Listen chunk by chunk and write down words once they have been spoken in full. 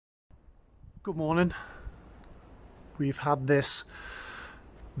Good morning. We've had this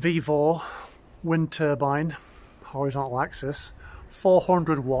Vevor wind turbine, horizontal axis,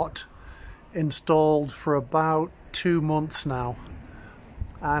 400 watt, installed for about 2 months now,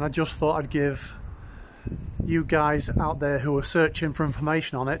 and I just thought I'd give you guys out there who are searching for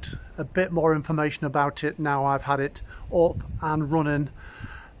information on it a bit more information about it now I've had it up and running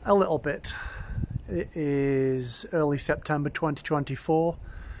a little bit. It is early September 2024,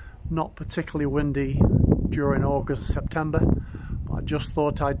 not particularly windy during August and September, but I just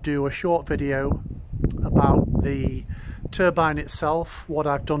thought I'd do a short video about the turbine itself, what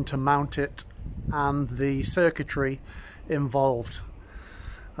I've done to mount it, and the circuitry involved.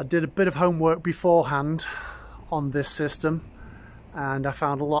 I did a bit of homework beforehand on this system and I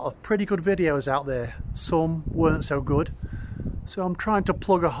found a lot of pretty good videos out there. Some weren't so good, so I'm trying to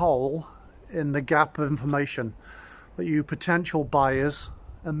plug a hole in the gap of information that you potential buyers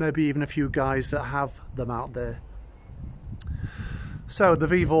and maybe even a few guys that have them out there. So the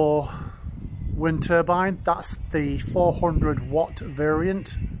Vevor wind turbine, that's the 400 watt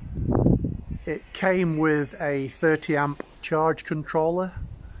variant. It came with a 30 amp charge controller,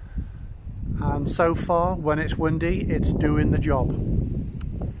 and so far when it's windy it's doing the job.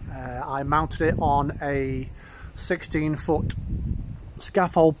 I mounted it on a 16-foot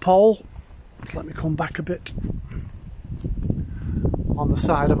scaffold pole. Let me come back a bit. On the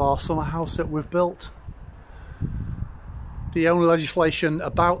side of our summer house that we've built. The only legislation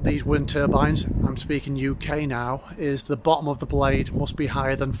about these wind turbines, I'm speaking UK now, is the bottom of the blade must be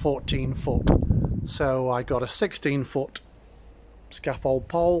higher than 14 foot. So I got a 16-foot scaffold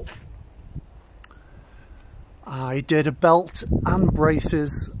pole. I did a belt and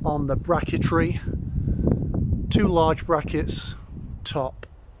braces on the bracketry, 2 large brackets, top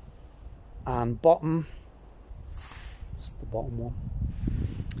and bottom. That's the bottom one.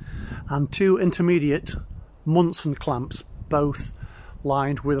 And 2 intermediate Munson clamps, both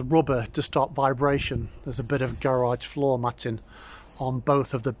lined with rubber to stop vibration. There's a bit of garage floor matting on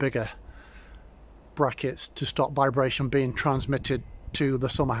both of the bigger brackets to stop vibration being transmitted to the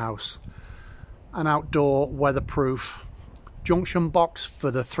summer house. An outdoor weatherproof junction box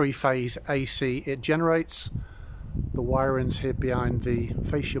for the 3-phase AC it generates. The wiring's here behind the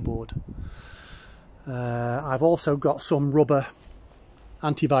fascia board. I've also got some rubber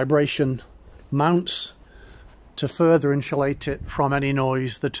anti-vibration mounts to further insulate it from any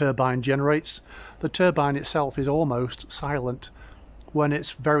noise the turbine generates. The turbine itself is almost silent. When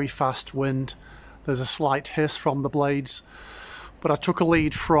it's very fast wind, there's a slight hiss from the blades, but I took a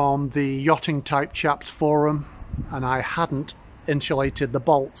lead from the yachting type chaps forum and I hadn't insulated the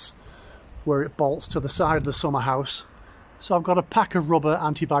bolts where it bolts to the side of the summer house, so I've got a pack of rubber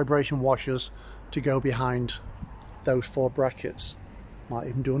anti-vibration washers to go behind those 4 brackets. Might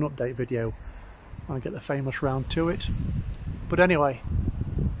even do an update video when I get the famous round to it. But anyway,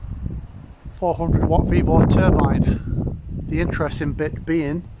 400 watt Vevor turbine. The interesting bit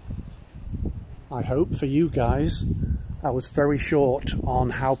being, I hope for you guys, I was very short on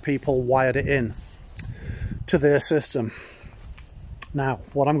how people wired it in to their system. Now,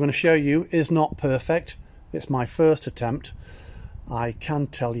 what I'm going to show you is not perfect. It's my first attempt. I can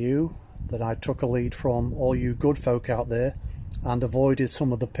tell you that I took a lead from all you good folk out there and avoided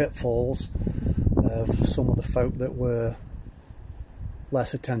some of the pitfalls of some of the folk that were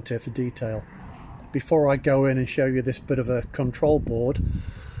less attentive to detail. Before I go in and show you this bit of a control board,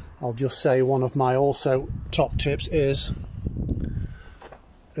 I'll just say one of my also top tips is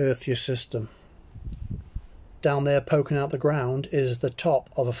earth your system. Down there poking out the ground is the top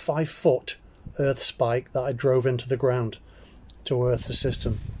of a 5-foot earth spike that I drove into the ground to earth the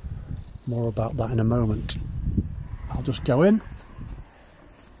system. More about that in a moment. I'll just go in,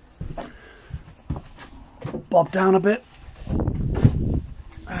 bob down a bit.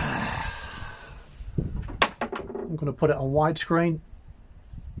 I'm going to put it on widescreen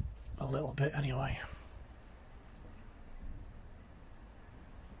a little bit anyway.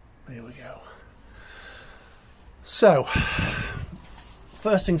 There we go. So,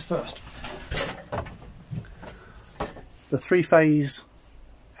 first things first. The 3-phase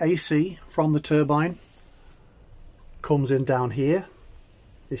AC from the turbine comes in down here,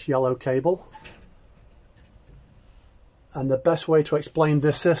 this yellow cable. And the best way to explain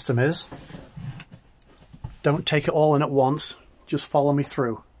this system is, don't take it all in at once, just follow me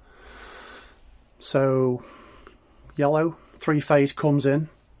through. So, yellow 3-phase comes in,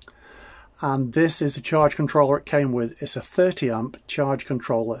 and this is a charge controller it came with. It's a 30 amp charge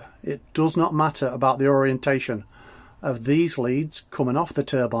controller. It does not matter about the orientation of these leads coming off the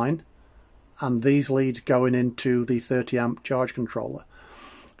turbine and these leads going into the 30 amp charge controller.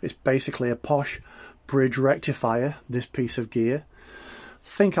 It's basically a posh bridge rectifier, this piece of gear.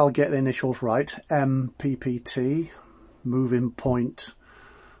 Think I'll get the initials right. MPPT, moving point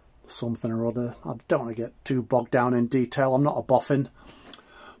something or other. I don't want to get too bogged down in detail, I'm not a boffin.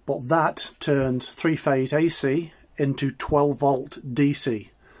 But that turns 3-phase AC into 12-volt DC.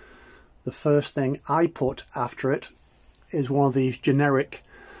 The first thing I put after it is one of these generic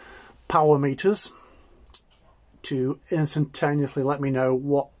power meters to instantaneously let me know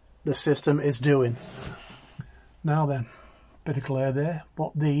what the system is doing. Now then, bit of glare there,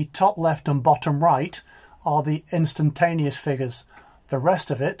 but the top left and bottom right are the instantaneous figures. The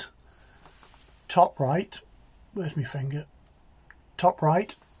rest of it, top right, where's my finger? Top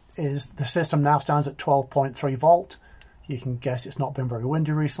right is the system now stands at 12.3 volt. You can guess it's not been very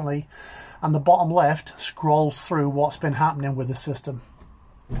windy recently. And the bottom left scrolls through what's been happening with the system.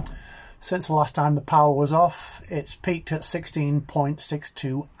 Since the last time the power was off, it's peaked at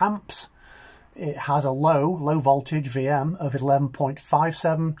 16.62 amps. It has a low voltage VM of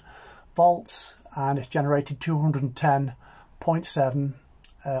 11.57 volts and it's generated 210.7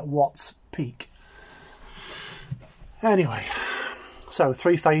 watts peak. Anyway, so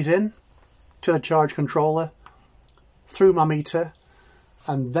 3-phase in to the charge controller, through my meter,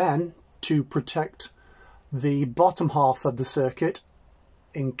 and then to protect the bottom half of the circuit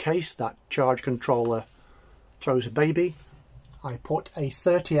in case that charge controller throws a baby, I put a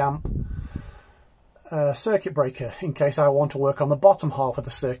 30 amp circuit breaker in case I want to work on the bottom half of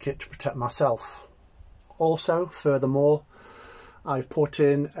the circuit to protect myself. Also, furthermore, I've put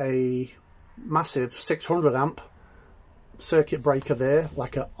in a massive 600 amp circuit breaker there,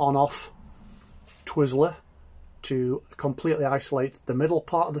 like an on-off Twizzler, to completely isolate the middle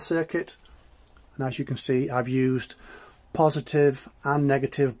part of the circuit. And as you can see, I've used positive and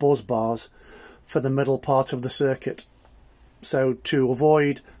negative buzz bars for the middle part of the circuit. So to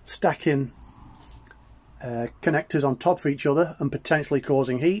avoid stacking connectors on top of each other and potentially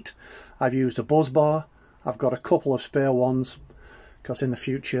causing heat, I've used a buzz bar. I've got a couple of spare ones because in the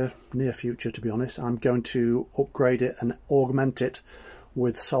future, near future to be honest, I'm going to upgrade it and augment it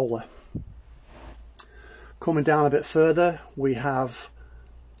with solar. Coming down a bit further, we have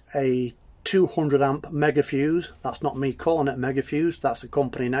a 200 amp mega fuse. That's not me calling it mega fuse, that's the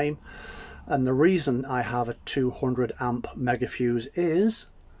company name. And the reason I have a 200 amp mega fuse is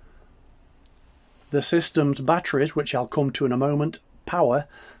the system's batteries, which I'll come to in a moment, power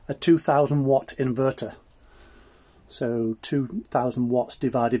a 2000 watt inverter. So 2000 watts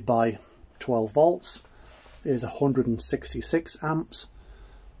divided by 12 volts is 166 amps.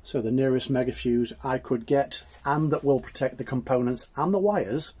 So the nearest mega fuse I could get, and that will protect the components and the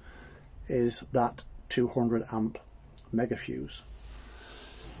wires, is that 200 amp mega fuse.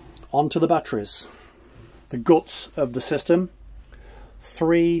 On to the batteries. The guts of the system,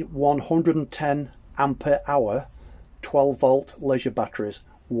 3 110 ampere hour 12 volt leisure batteries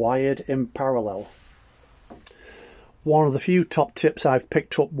wired in parallel. One of the few top tips I've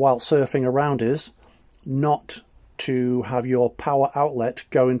picked up while surfing around is not to have your power outlet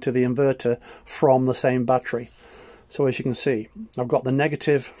go into the inverter from the same battery. So as you can see, I've got the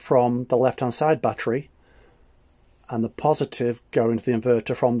negative from the left hand side battery and the positive going to the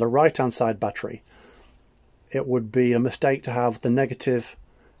inverter from the right hand side battery. It would be a mistake to have the negative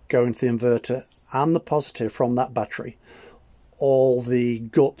going to the inverter and the positive from that battery. All the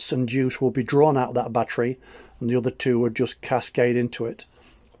guts and juice will be drawn out of that battery and the other two would just cascade into it.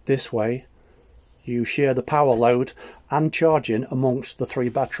 This way you share the power load and charging amongst the 3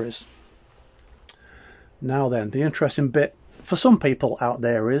 batteries. Now then, the interesting bit for some people out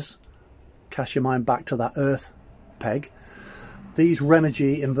there is, cast your mind back to that earth peg. These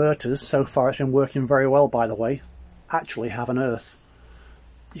Remagy inverters, so far it's been working very well by the way, actually have an earth.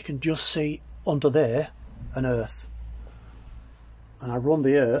 You can just see under there an earth. And I run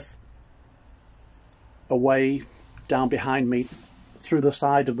the earth away down behind me through the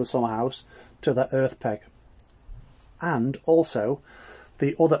side of the Summerhouse to the earth peg. And also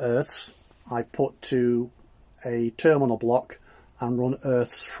the other earths I put to a terminal block and run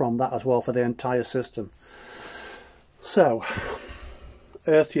earths from that as well for the entire system. So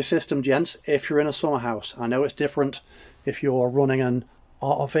earth your system, gents, if you're in a Summerhouse. I know it's different if you're running an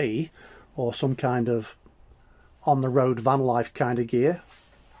RV or some kind of on the road van life kind of gear.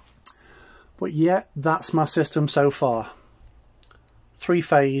 But yeah, that's my system so far.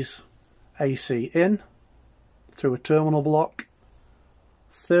 3-phase AC in through a terminal block,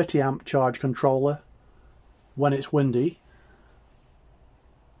 30 amp charge controller. When it's windy,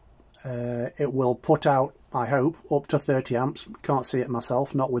 it will put out, I hope, up to 30 amps. Can't see it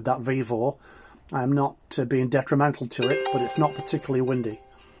myself, not with that Vevor. I'm not being detrimental to it, but it's not particularly windy.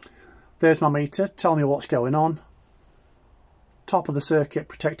 there's my meter telling me what's going on. Top of the circuit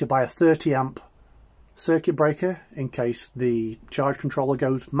protected by a 30 amp circuit breaker in case the charge controller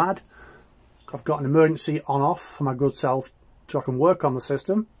goes mad. I've got an emergency on off for my good self so I can work on the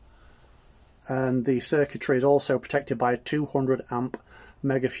system. And the circuitry is also protected by a 200 amp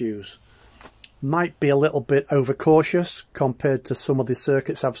mega fuse. Might be a little bit overcautious compared to some of the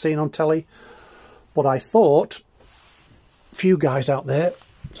circuits I've seen on telly, but I thought a few guys out there,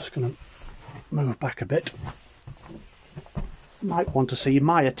 just going to move back a bit, might want to see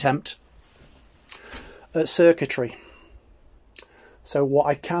my attempt at circuitry. So what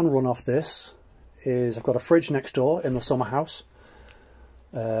I can run off this is I've got a fridge next door in the Summerhouse,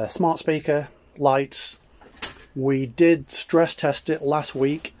 smart speaker, lights. We did stress test it last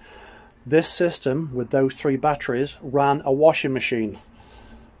week. This system with those 3 batteries ran a washing machine.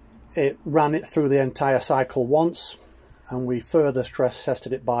 It ran it through the entire cycle once, and we further stress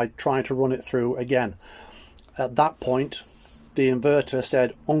tested it by trying to run it through again. At that point the inverter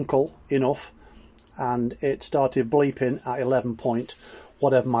said uncle enough, and it started bleeping at 11 point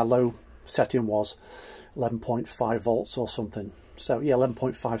whatever my low setting was, 11.5 volts or something. So yeah,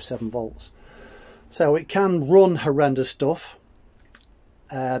 11.57 volts. So it can run horrendous stuff.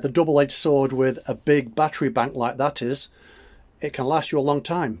 The double-edged sword with a big battery bank like that is, it can last you a long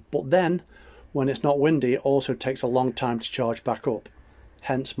time, but then when it's not windy it also takes a long time to charge back up,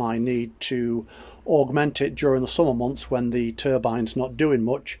 hence my need to augment it during the summer months when the turbine's not doing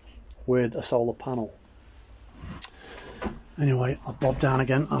much with a solar panel. Anyway, I'll bob down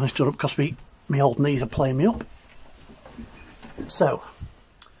again. I stood up because my old knees are playing me up. So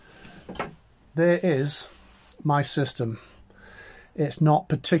there is my system. It's not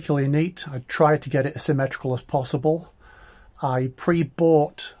particularly neat. I tried to get it as symmetrical as possible. I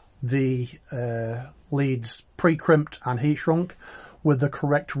pre-bought the leads pre-crimped and heat shrunk with the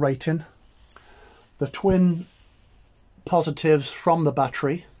correct rating. The twin positives from the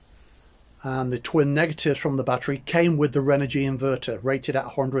battery and the twin negatives from the battery came with the Renogy inverter rated at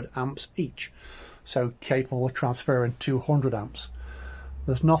 100 amps each, so capable of transferring 200 amps.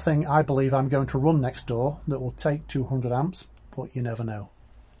 There's nothing I believe I'm going to run next door that will take 200 amps, but you never know.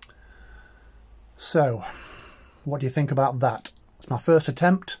 So what do you think about that? It's my first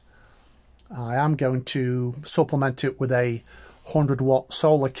attempt. I am going to supplement it with a 100-watt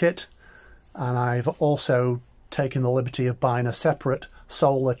solar kit, and I've also taken the liberty of buying a separate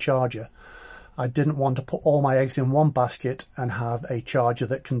solar charger. I didn't want to put all my eggs in one basket and have a charger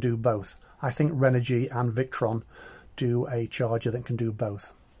that can do both. I think Renogy and Victron do a charger that can do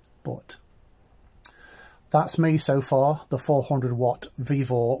both. But that's me so far, the 400-watt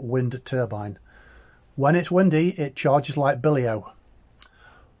Vevor wind turbine. When it's windy, it charges like Billy-O.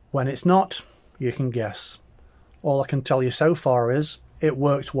 When it's not, you can guess. All I can tell you so far is it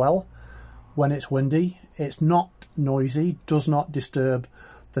works well. When it's windy, it's not noisy, does not disturb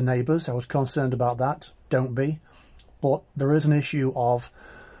the neighbours. I was concerned about that, don't be. But there is an issue of,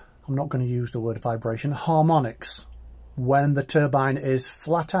 I'm not going to use the word vibration, harmonics. When the turbine is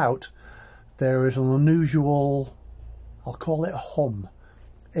flat out, there is an unusual, I'll call it a hum,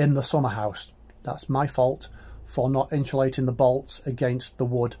 in the Summerhouse. That's my fault for not insulating the bolts against the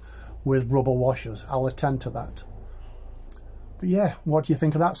wood with rubber washers. I'll attend to that. But yeah, what do you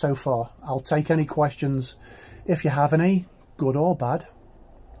think of that so far? I'll take any questions if you have any, good or bad.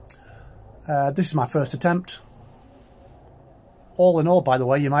 This is my first attempt. All in all, by the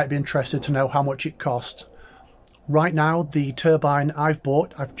way, you might be interested to know how much it cost. Right now, the turbine I've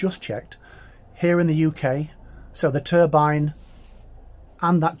bought, I've just checked, here in the UK, so the turbine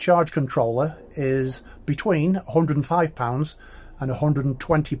and that charge controller is between £105 and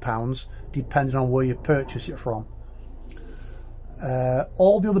 £120, depending on where you purchase it from.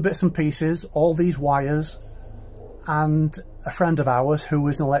 All the other bits and pieces, all these wires, and a friend of ours who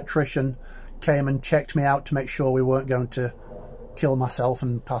is an electrician came and checked me out to make sure we weren't going to kill myself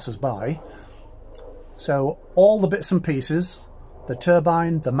and passers-by. So all the bits and pieces, the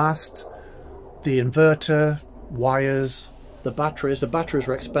turbine, the mast, the inverter, wires, the batteries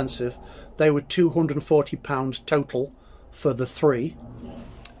are expensive. They were £240 total for the 3.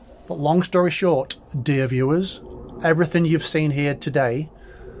 But long story short, dear viewers, everything you've seen here today,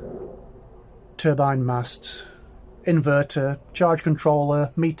 turbine, mast, inverter, charge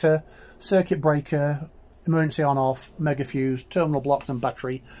controller, meter, circuit breaker, emergency on off, mega fuse, terminal blocks and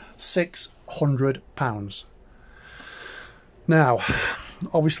battery, £600. Now,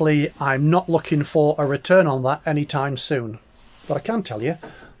 obviously I'm not looking for a return on that anytime soon, but I can tell you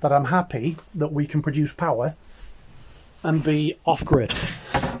that I'm happy that we can produce power and be off-grid.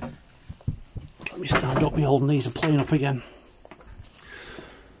 Let me stand up, my old knees are playing up again.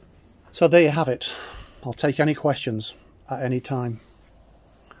 So there you have it. I'll take any questions at any time.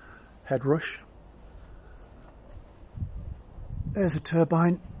 Head rush. There's a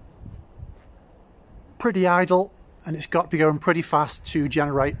turbine. Pretty idle, and it's got to be going pretty fast to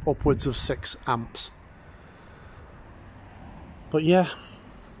generate upwards of 6 amps. But yeah,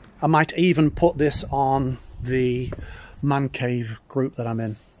 I might even put this on the man cave group that I'm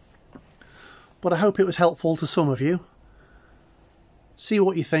in. But I hope it was helpful to some of you. See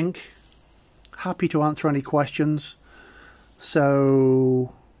what you think. Happy to answer any questions.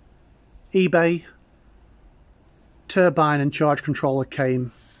 So, eBay, turbine and charge controller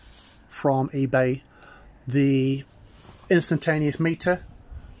came from eBay. The instantaneous meter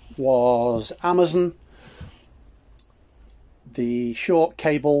was Amazon. The short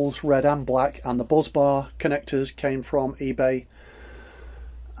cables, red and black, and the buzz bar connectors came from eBay.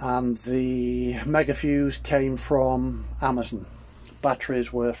 And the mega fuse came from Amazon.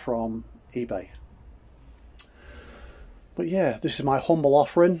 Batteries were from eBay. But yeah, this is my humble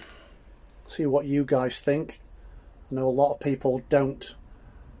offering. See what you guys think. I know a lot of people don't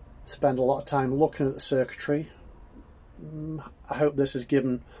spend a lot of time looking at the circuitry. I hope this has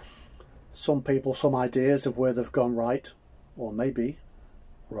given some people some ideas of where they've gone right, or maybe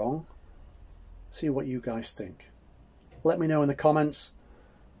wrong. See what you guys think. Let me know in the comments,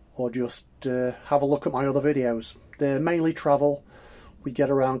 or just have a look at my other videos. They're mainly travel. We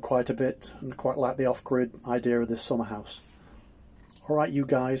get around quite a bit and quite like the off-grid idea of this summer house. Alright, you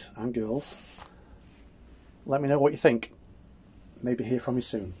guys and girls, let me know what you think. Maybe hear from you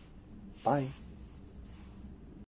soon. Bye.